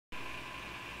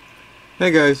Hey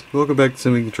guys, welcome back to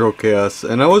Semi Control Chaos.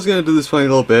 And I was gonna do this funny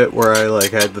little bit where I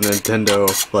had the Nintendo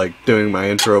doing my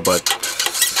intro, but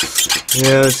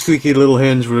yeah, the squeaky little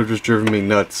hinge would have just driven me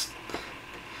nuts.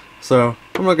 So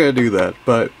I'm not gonna do that.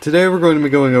 But today we're going to be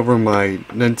going over my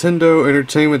Nintendo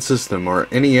Entertainment System, or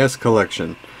NES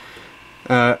collection.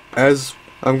 As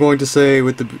I'm going to say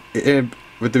with the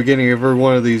beginning of every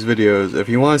one of these videos, if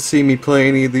you want to see me play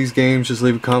any of these games, just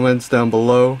leave comments down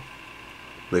below.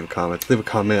 Leave a comment.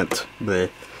 Bleh.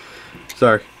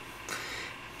 Sorry.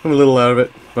 I'm a little out of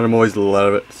it, but I'm always a little out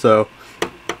of it. So,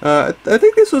 I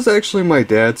think this was actually my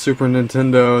dad's Super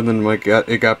Nintendo, and then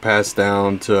it got passed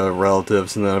down to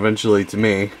relatives, and then eventually to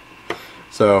me.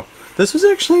 So, this was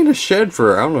actually in a shed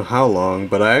for I don't know how long,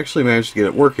 but I actually managed to get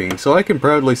it working. So I can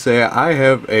proudly say I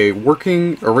have a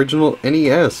working original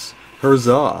NES.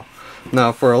 Huzzah!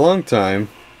 Now, for a long time,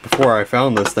 before I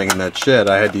found this thing in that shed,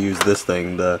 I had to use this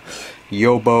thing, the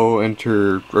Yobo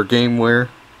Gameware.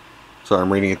 Sorry,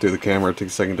 I'm reading it through the camera. It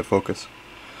takes a second to focus.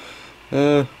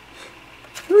 There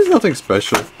was nothing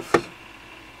special.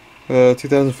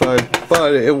 2005,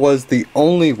 but it was the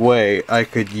only way I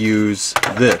could use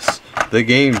this, the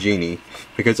Game Genie,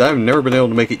 because I've never been able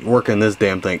to make it work in this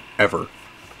damn thing ever.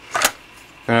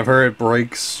 And I've heard it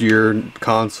breaks your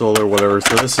console or whatever,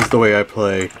 so this is the way I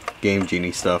play Game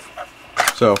Genie stuff.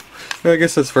 So, I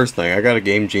guess that's the first thing. I got a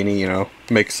Game Genie, you know,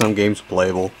 make some games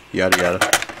playable, yada yada.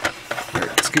 Alright,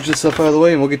 let's get this stuff out of the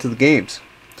way and we'll get to the games.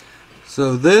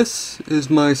 So this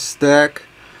is my stack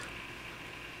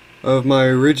of my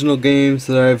original games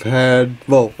that I've had.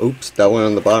 Well, oops, that one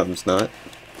on the bottom's not.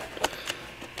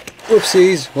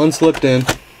 Whoopsies, one slipped in.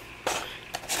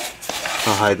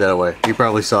 I'll hide that away. You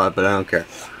probably saw it, but I don't care.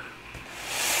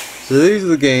 So these are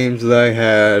the games that I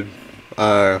had,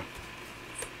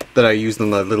 that I used in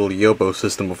my little Yobo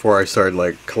system before I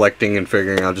started collecting and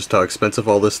figuring out just how expensive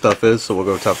all this stuff is, so we'll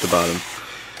go top to bottom.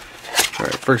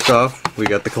 Alright, first off, we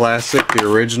got the classic, the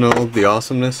original, the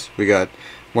awesomeness. We got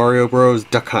Mario Bros.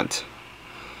 Duck Hunt.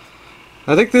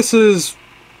 I think this is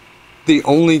the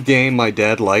only game my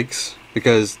dad likes,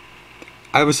 because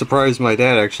I was surprised my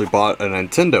dad actually bought a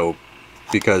Nintendo,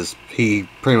 because he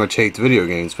pretty much hates video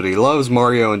games, but he loves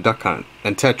Mario and Duck Hunt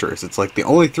and Tetris. It's like the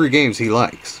only three games he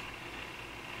likes.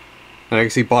 I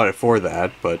guess he bought it for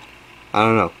that, but I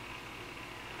don't know.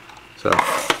 So,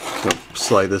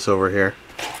 slide this over here.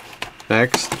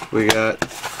 Next, we got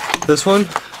this one.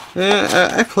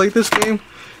 Yeah, I played this game,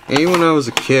 even when I was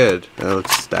a kid.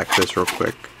 Let's stack this real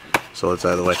quick, so it's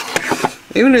out of the way.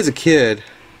 Even as a kid,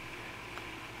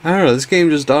 I don't know, this game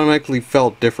just automatically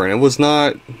felt different. It was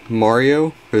not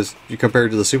Mario, because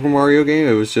compared to the Super Mario game,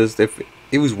 it was just,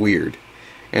 it was weird.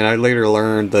 And I later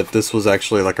learned that this was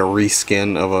actually like a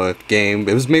reskin of a game.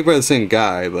 It was made by the same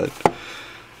guy, but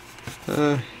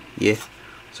yeah.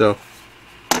 So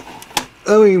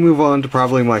let me move on to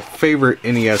probably my favorite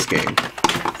NES game.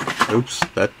 Oops,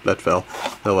 that fell.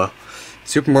 Oh well.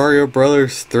 Super Mario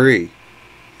Bros. 3.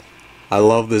 I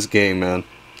love this game, man.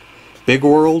 Big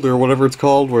World, or whatever it's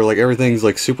called, where everything's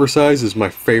supersized, is my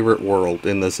favorite world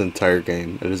in this entire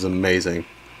game. It is amazing.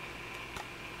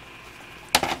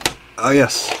 Oh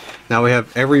yes, now we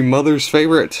have every mother's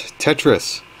favorite,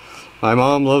 Tetris. My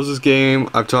mom loves this game.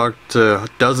 I've talked to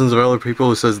dozens of other people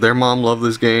who says their mom loved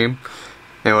this game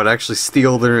and would actually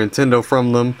steal their Nintendo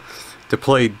from them to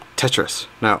play Tetris.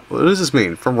 Now, what does this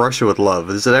mean? From Russia with love.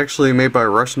 Is it actually made by a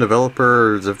Russian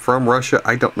developer, or is it from Russia?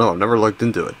 I don't know. I've never looked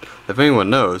into it. If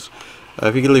anyone knows,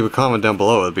 if you could leave a comment down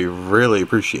below, it'd be really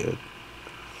appreciated.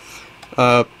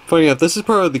 Funny enough, this is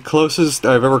probably the closest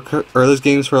I've ever, or this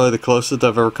game's probably the closest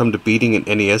I've ever come to beating an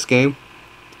NES game.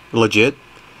 Legit.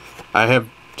 I have,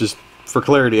 just for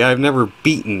clarity, I've never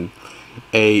beaten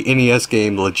a NES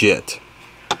game legit.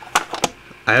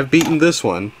 I have beaten this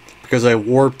one because I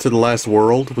warped to the last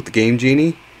world with the Game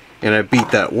Genie, and I beat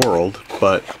that world,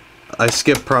 but I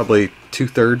skipped probably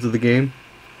 2/3 of the game.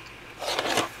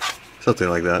 Something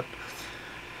like that.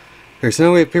 Okay, so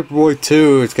now we have Paperboy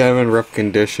 2. It's kind of in rough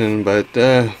condition, but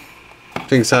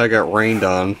things how it got rained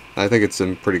on, I think it's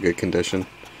in pretty good condition.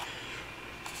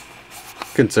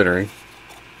 Considering.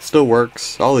 Still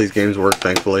works. All these games work,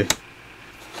 thankfully.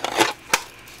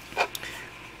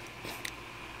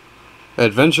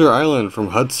 Adventure Island from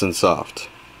Hudson Soft.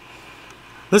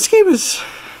 This game is,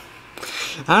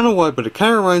 I don't know why, but it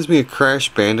kind of reminds me of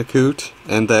Crash Bandicoot,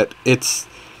 and that it's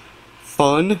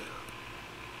fun.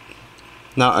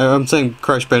 Now, I'm saying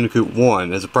Crash Bandicoot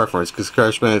 1 as a preference, because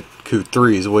Crash Bandicoot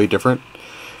 3 is way different.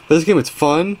 But this game, it's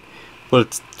fun, but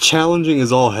it's challenging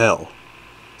as all hell.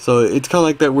 So it's kind of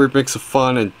like that weird mix of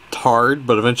fun and hard,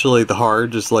 but eventually the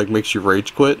hard just makes you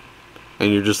rage quit.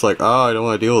 And you're just like, oh, I don't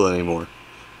want to deal with it anymore.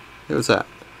 It was that.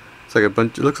 It's like a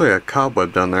bunch. It looks like a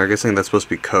cobweb down there. I guess that's supposed to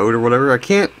be code or whatever.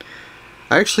 I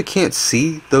actually can't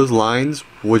see those lines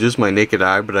with just my naked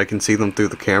eye, but I can see them through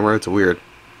the camera. It's weird.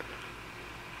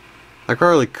 I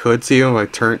probably could see them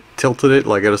if I tilted it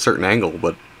like at a certain angle,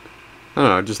 but I don't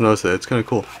know. I just noticed it. It's kind of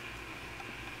cool.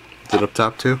 Is it up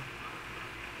top too?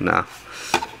 Nah.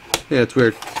 Yeah, it's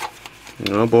weird.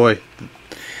 Oh boy.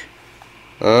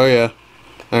 Oh yeah.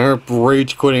 I remember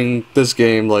rage quitting this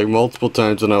game like multiple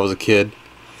times when I was a kid.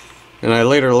 And I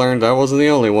later learned I wasn't the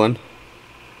only one.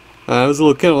 I was a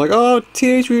little kid, I'm like, oh,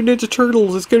 Teenage Mutant Ninja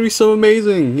Turtles, it's gonna be so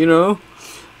amazing, you know?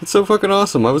 It's so fucking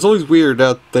awesome. I was always weirded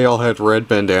out they all had red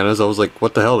bandanas. I was like,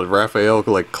 what the hell, did Raphael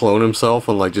like clone himself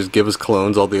and like just give his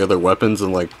clones all the other weapons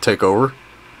and like take over?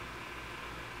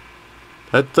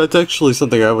 That's actually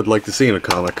something I would like to see in a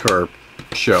comic or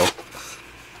show.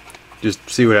 Just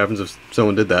see what happens if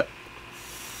someone did that.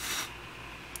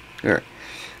 Alright.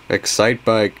 Excite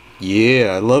Bike.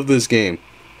 Yeah, I love this game.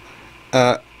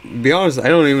 Be honest, I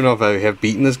don't even know if I have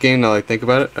beaten this game now that I think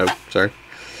about it. Oh, sorry.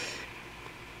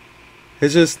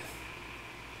 It's just,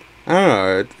 I don't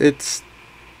know, I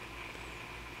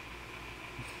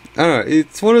don't know,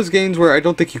 it's one of those games where I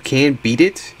don't think you can beat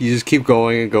it. You just keep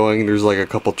going and going, and there's like a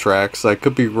couple tracks. I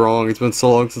could be wrong, it's been so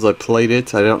long since I played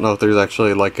it. I don't know if there's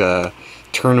actually like a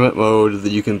tournament mode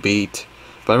that you can beat.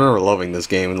 But I remember loving this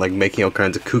game and like making all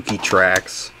kinds of kooky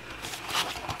tracks.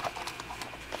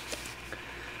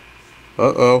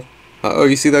 Uh-oh. Uh-oh,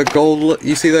 you see that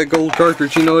gold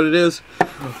cartridge, you know what it is?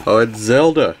 Oh, it's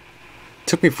Zelda. It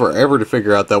took me forever to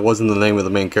figure out that wasn't the name of the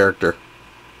main character.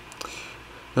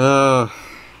 When I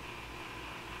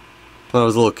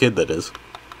was a little kid, that is.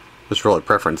 Just really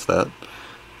preference that.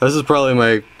 This is probably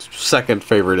my second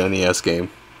favorite NES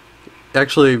game.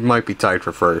 Actually, it might be tied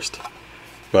for first.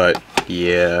 But,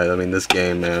 yeah, I mean, this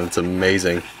game, man, it's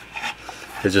amazing.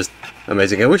 It's just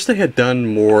amazing. I wish they had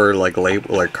done more like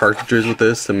cartridges with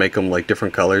this to make them like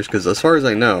different colors, because as far as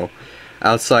I know,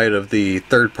 outside of the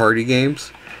third-party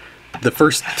games, the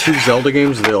first two Zelda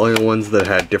games are the only ones that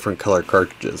had different color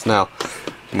cartridges. Now,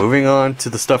 moving on to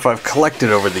the stuff I've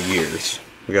collected over the years.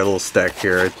 We got a little stack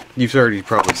here. You've already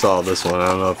probably saw this one. I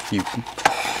don't know if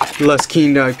you less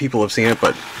keen-eyed people have seen it,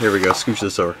 but here we go. Scooch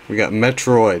this over. We got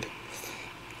Metroid.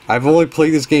 I've only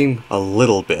played this game a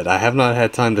little bit. I have not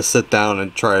had time to sit down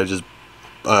and try to just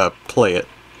play it.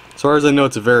 As far as I know,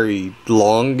 it's a very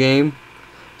long game,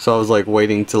 so I was like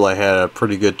waiting till I had a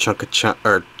pretty good chunk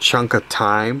of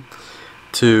time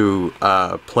to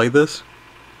play this.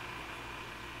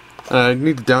 I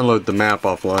need to download the map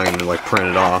offline and like print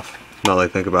it off. Now that I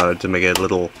think about it, to make it a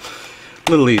little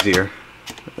easier.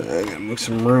 I gotta move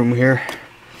some room here.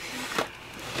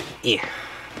 Yeah.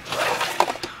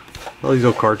 All these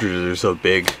old cartridges are so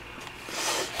big.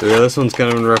 So yeah, this one's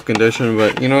kind of in rough condition,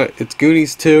 but you know what? It's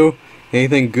Goonies 2.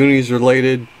 Anything Goonies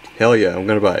related, hell yeah, I'm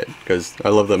gonna buy it, because I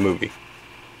love that movie.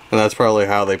 And that's probably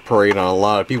how they preyed on a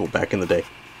lot of people back in the day.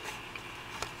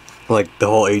 Like the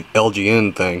whole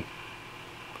LGN thing.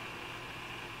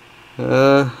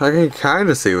 I can kind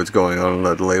of see what's going on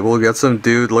that label. You got some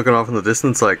dude looking off in the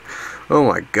distance like, oh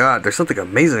my god, there's something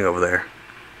amazing over there.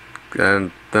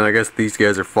 And then I guess these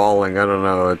guys are falling. I don't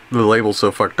know. The label's so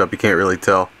fucked up you can't really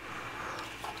tell.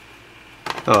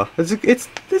 Oh, it's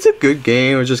a good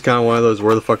game. It's just kind of one of those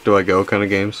where the fuck do I go kind of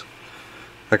games.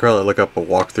 I could probably look up a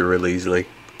walkthrough really easily.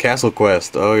 Castle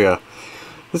Quest. Oh yeah.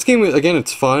 This game, again,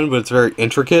 it's fun, but it's very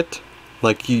intricate.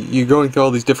 Like, you're going through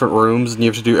all these different rooms, and you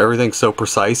have to do everything so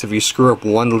precise. If you screw up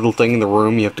one little thing in the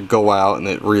room, you have to go out, and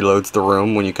it reloads the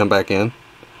room when you come back in.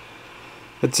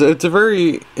 It's a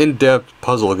very in-depth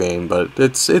puzzle game, but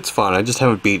it's fun. I just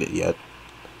haven't beat it yet.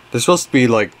 There's supposed to be,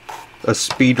 like, a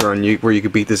speed run where you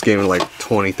could beat this game in, like,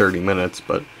 20-30 minutes,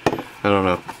 but I don't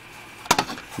know.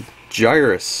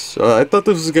 Gyrus. I thought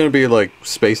this was going to be, like,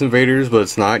 Space Invaders, but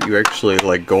it's not. You actually,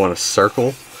 like, go in a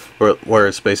circle.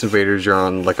 Whereas Space Invaders, you're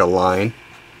on like a line.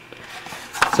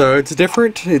 So it's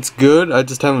different, it's good, I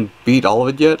just haven't beat all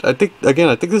of it yet. I think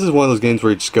this is one of those games where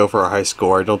you just go for a high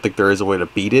score. I don't think there is a way to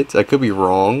beat it. I could be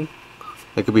wrong.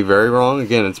 I could be very wrong.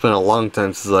 Again, it's been a long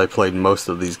time since I played most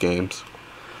of these games.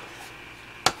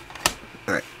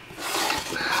 Alright.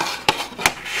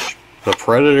 The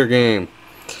Predator game.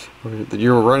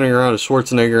 You were running around as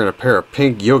Schwarzenegger in a pair of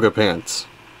pink yoga pants.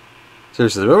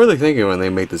 Seriously, what were they thinking when they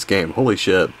made this game? Holy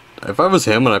shit. If I was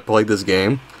him and I played this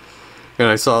game, and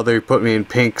I saw they put me in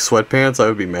pink sweatpants, I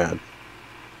would be mad.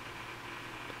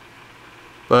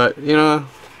 But, you know,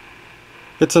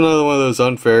 it's another one of those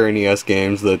unfair NES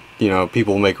games that, you know,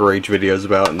 people make rage videos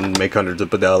about and make hundreds of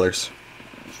dollars.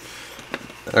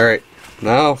 Alright,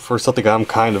 now for something I'm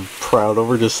kind of proud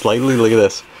over, just slightly, look at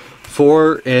this.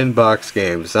 4 in-box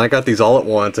games. And I got these all at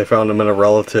once. I found them in a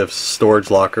relative's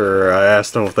storage locker. I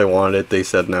asked them if they wanted it. They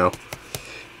said no.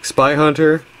 Spy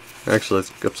Hunter. Actually,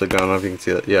 it's upside down. I don't know if you can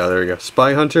see that. Yeah, there you go.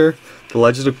 Spy Hunter, The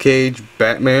Legend of Cage,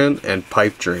 Batman, and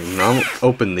Pipe Dream. Now, I'm gonna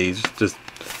open these just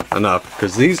enough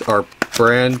because these are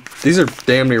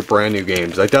damn near brand new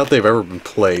games. I doubt they've ever been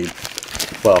played.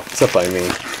 Well, except by me.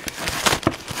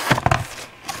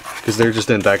 Because they're just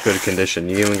in that good condition.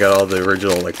 You even got all the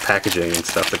original like packaging and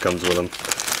stuff that comes with them.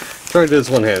 Trying to do this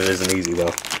one-handed isn't easy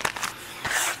though.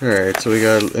 Alright, so we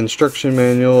got instruction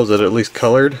manual. Is it at least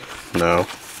colored? No.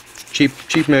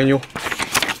 Cheap manual.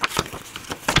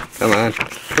 Come on.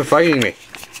 Quit fighting me.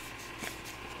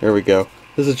 There we go.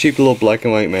 This is a cheap little black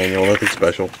and white manual. Nothing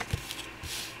special.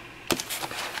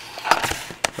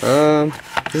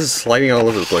 This is sliding all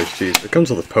over the place. Jeez. It comes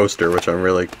with a poster, which I'm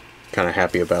really kind of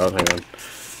happy about. Hang on.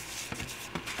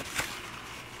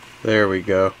 There we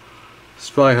go.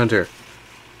 Spy Hunter.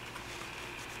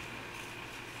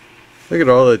 Look at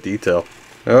all that detail.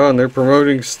 Oh, and they're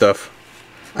promoting stuff.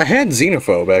 I had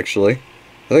Xenophobe, actually.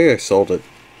 I think I sold it.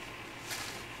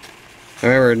 I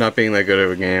remember it not being that good of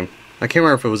a game. I can't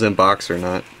remember if it was in box or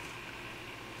not.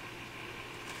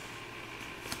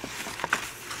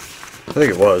 I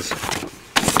think it was.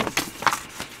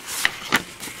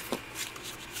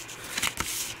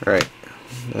 Alright.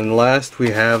 And last we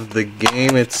have the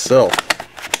game itself.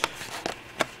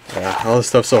 Yeah, all this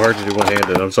stuff's so hard to do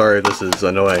one-handed. I'm sorry this is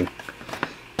annoying.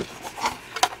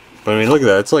 But I mean, look at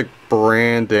that. It's like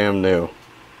brand damn new.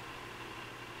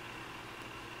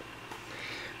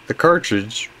 The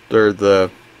cartridge, or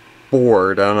the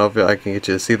board, I don't know if I can get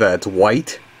you to see that. It's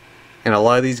white. And a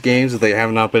lot of these games, if they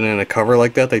have not been in a cover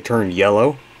like that, they turn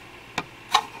yellow.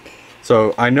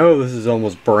 So I know this is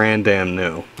almost brand damn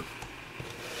new.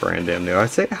 Brand damn new. I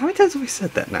say, how many times have we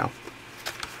said that now?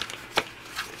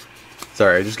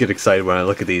 Sorry, I just get excited when I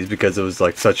look at these because it was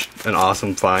like such an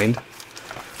awesome find.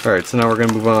 Alright, so now we're going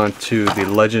to move on to The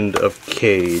Legend of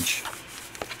Cage.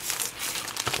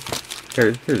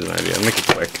 Here's an idea. Make it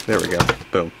quick. There we go.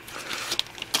 Boom.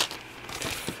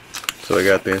 So we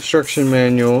got the instruction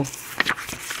manual.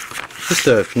 Just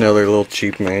another little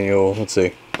cheap manual. Let's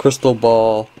see. Crystal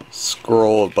ball,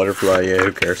 scroll, butterfly. Yeah,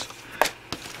 who cares?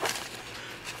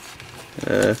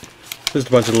 Just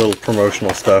a bunch of little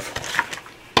promotional stuff.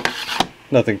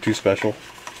 Nothing too special.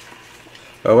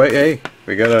 Oh wait, hey,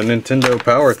 we got a Nintendo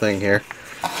Power thing here.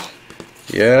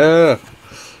 Yeah,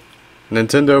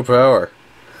 Nintendo Power.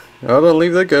 Oh, don't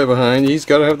leave that guy behind. He's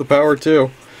got to have the power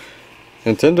too.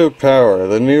 Nintendo Power,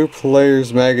 the new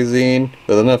players magazine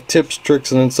with enough tips,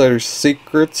 tricks, and insider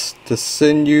secrets to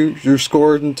send you your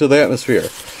score into the atmosphere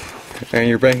and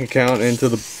your bank account into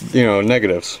the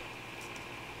negatives.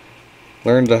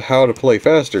 Learn how to play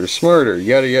faster, smarter,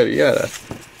 yada yada yada.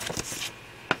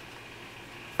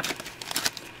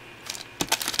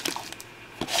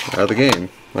 Out of the game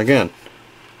again.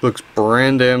 Looks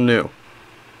brand damn new.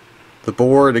 The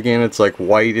board again, it's like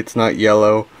white. It's not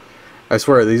yellow. I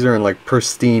swear these are in like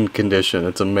pristine condition.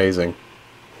 It's amazing.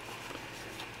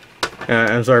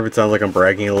 I'm sorry if it sounds like I'm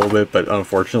bragging a little bit, but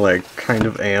unfortunately I kind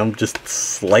of am, just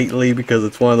slightly, because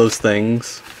it's one of those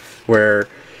things where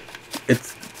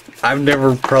I'm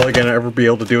never probably gonna ever be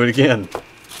able to do it again.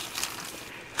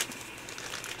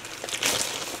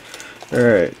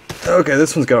 Alright. Okay,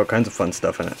 this one's got all kinds of fun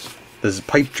stuff in it. This is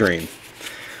Pipe Dream.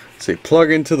 Let's see,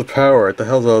 plug into the power. What the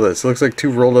hell's all this? It looks like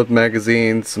 2 rolled up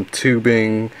magazines, some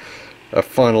tubing, a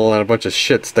funnel, and a bunch of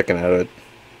shit sticking out of it.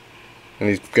 And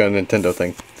he's got a Nintendo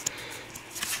thing.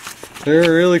 They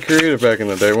were really creative back in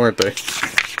the day, weren't they?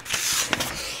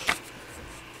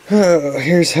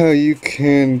 Here's how you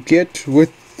can get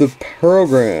with the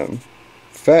program.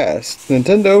 Fast.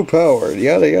 Nintendo powered.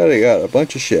 Yada yada yada. A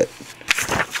bunch of shit.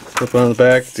 Flip on the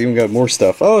back. It's even got more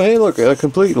stuff. Oh, hey, look. A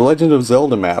complete Legend of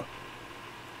Zelda map.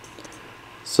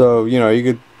 So, you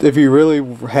could, if you really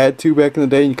had to back in the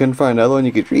day and you couldn't find another one,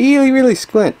 you could really, really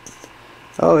squint.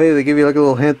 Oh, hey, they give you like a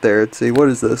little hint there. Let's see. What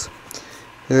is this?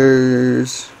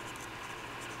 There's...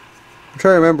 I'm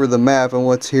trying to remember the map and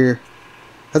what's here.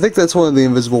 I think that's one of the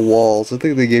invisible walls. I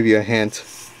think they gave you a hint.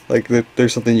 Like,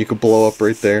 there's something you could blow up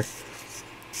right there.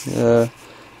 I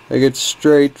get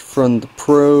straight from the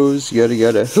pros, yada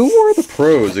yada. Who were the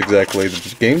pros exactly?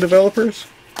 The game developers?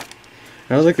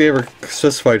 I don't think they ever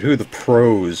specified who the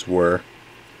pros were.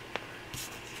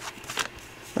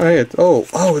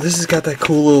 Oh, this has got that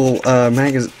cool little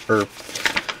magazine, or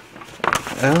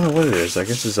I don't know what it is. I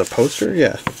guess it's a poster?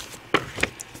 Yeah.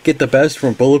 Get the best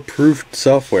from Bulletproof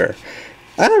Software.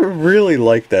 I really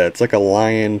like that. It's like a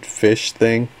lionfish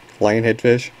thing. Lionhead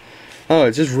fish. Oh,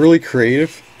 it's just really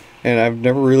creative. And I've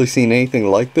never really seen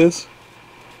anything like this.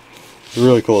 It's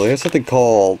really cool. They have something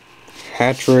called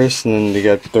Hattress, and then they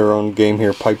got their own game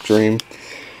here, Pipe Dream.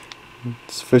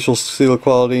 It's official seal of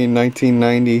quality,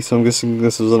 1990, so I'm guessing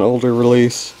this is an older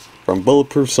release from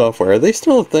Bulletproof Software. Are they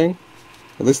still a thing?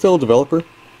 Are they still a developer?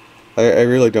 I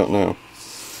really don't know.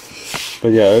 But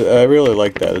yeah, I really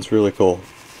like that. It's really cool.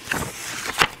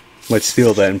 Might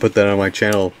steal that and put that on my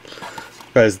channel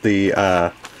as the,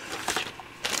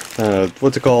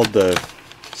 what's it called? The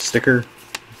sticker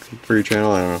for your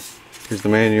channel? I don't know. Here's the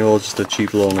manual, just a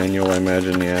cheap little manual, I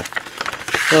imagine, yeah.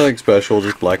 Nothing special,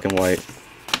 just black and white.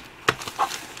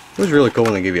 It was really cool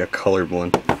when they gave you a colored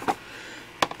one.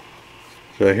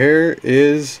 So here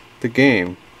is the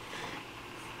game.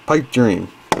 Pipe Dream.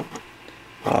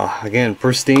 Again,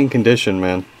 pristine condition,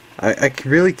 man. I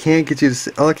really can't get you to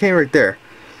see. Oh, I can right there.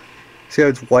 See how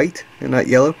it's white and not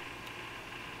yellow?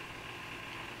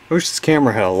 I wish this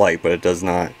camera had a light, but it does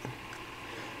not.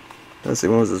 Let's see,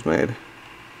 when was this made?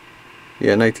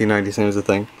 Yeah, 1990 seems the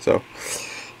thing. So,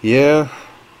 yeah,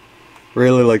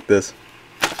 really like this.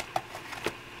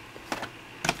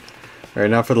 Alright,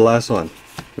 now for the last one.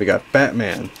 We got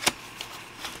Batman.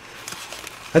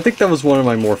 I think that was one of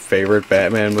my more favorite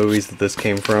Batman movies that this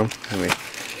came from. Let me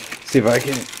see if I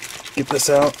can get this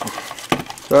out.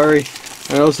 Sorry,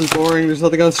 I know this is boring. There's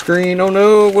nothing on screen. Oh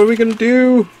no, what are we gonna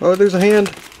do? Oh, there's a hand.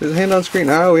 There's a hand on screen.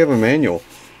 Oh, we have a manual.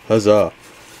 Huzzah.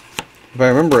 If I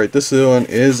remember right, this one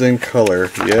is in color.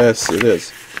 Yes, it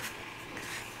is.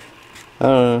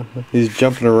 He's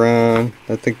jumping around.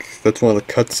 I think that's one of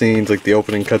the cutscenes, like the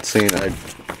opening cutscene.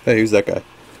 Hey, who's that guy?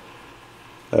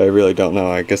 I really don't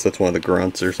know. I guess that's one of the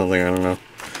grunts or something. I don't know.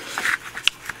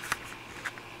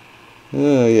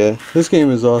 Oh yeah, this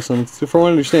game is awesome. From what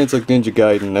I understand, it's like Ninja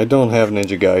Gaiden. I don't have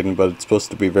Ninja Gaiden, but it's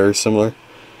supposed to be very similar.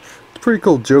 It's a pretty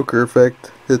cool Joker effect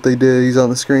that they did. He's on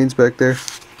the screens back there.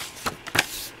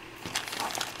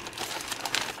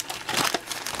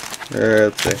 Alright,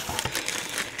 let's see.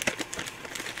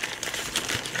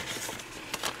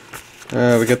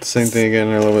 We got the same thing again.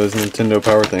 I love this Nintendo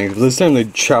Power thing. This time they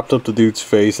chopped up the dude's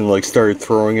face and like started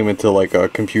throwing him into like a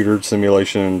computer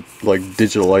simulation and like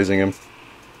digitalizing him.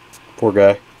 Poor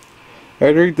guy.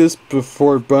 I'd read this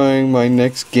before buying my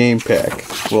next game pack.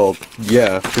 Well,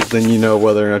 yeah, because then you know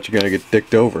whether or not you're gonna get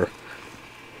dicked over.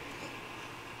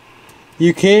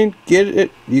 You can't get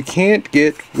it. You can't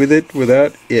get with it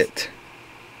without it.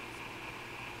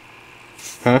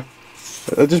 Huh?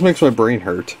 That just makes my brain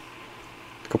hurt.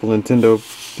 A couple Nintendo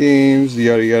games,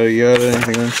 yada yada yada,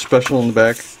 anything special in the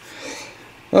back.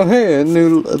 Oh hey, a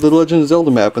new The Legend of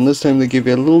Zelda map, and this time they give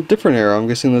you a little different arrow. I'm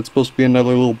guessing that's supposed to be another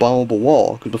little bombable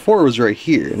wall, because before it was right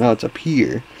here, now it's up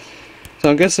here. So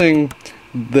I'm guessing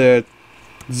that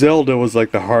Zelda was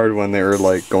like the hard one. They were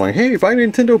like going, hey, buy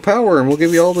Nintendo Power and we'll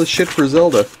give you all this shit for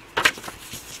Zelda.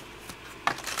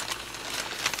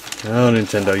 Oh,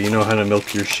 Nintendo, you know how to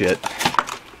milk your shit.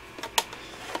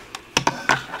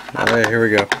 Alright, here we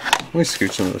go. Let me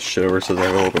scoot some of this shit over so I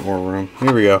have a little bit more room.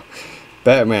 Here we go.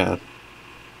 Batman.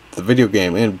 The video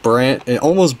game in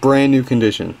almost brand new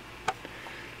condition.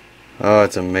 Oh,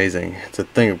 it's amazing. It's a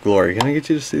thing of glory. Can I get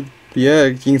you to see? Yeah,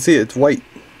 you can see it. It's white.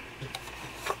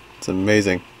 It's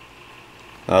amazing.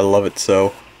 I love it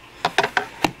so.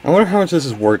 I wonder how much this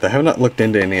is worth. I have not looked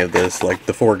into any of this, like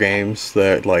the 4 games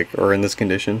that like are in this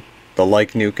condition. The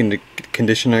like new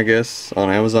condition, I guess, on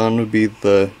Amazon would be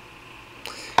the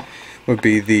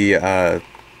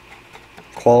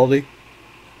quality.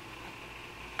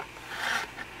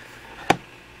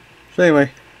 So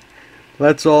anyway,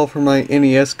 that's all for my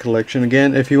NES collection.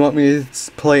 Again, if you want me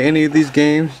to play any of these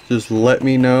games, just let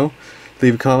me know.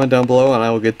 Leave a comment down below and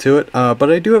I will get to it. But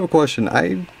I do have a question.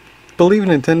 I believe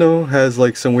Nintendo has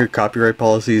like some weird copyright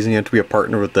policies and you have to be a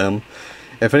partner with them.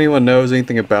 If anyone knows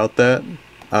anything about that,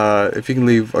 if you can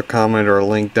leave a comment or a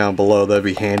link down below, that'd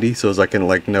be handy, so as I can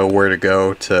like know where to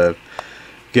go to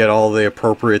get all the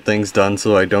appropriate things done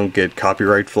so I don't get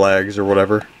copyright flags or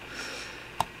whatever.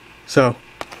 So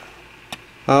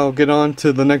I'll get on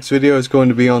to the next video. It's going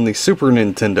to be on the Super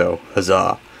Nintendo.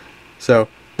 Huzzah! So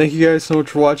thank you guys so much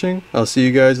for watching. I'll see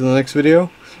you guys in the next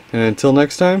video, and until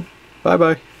next time, bye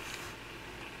bye.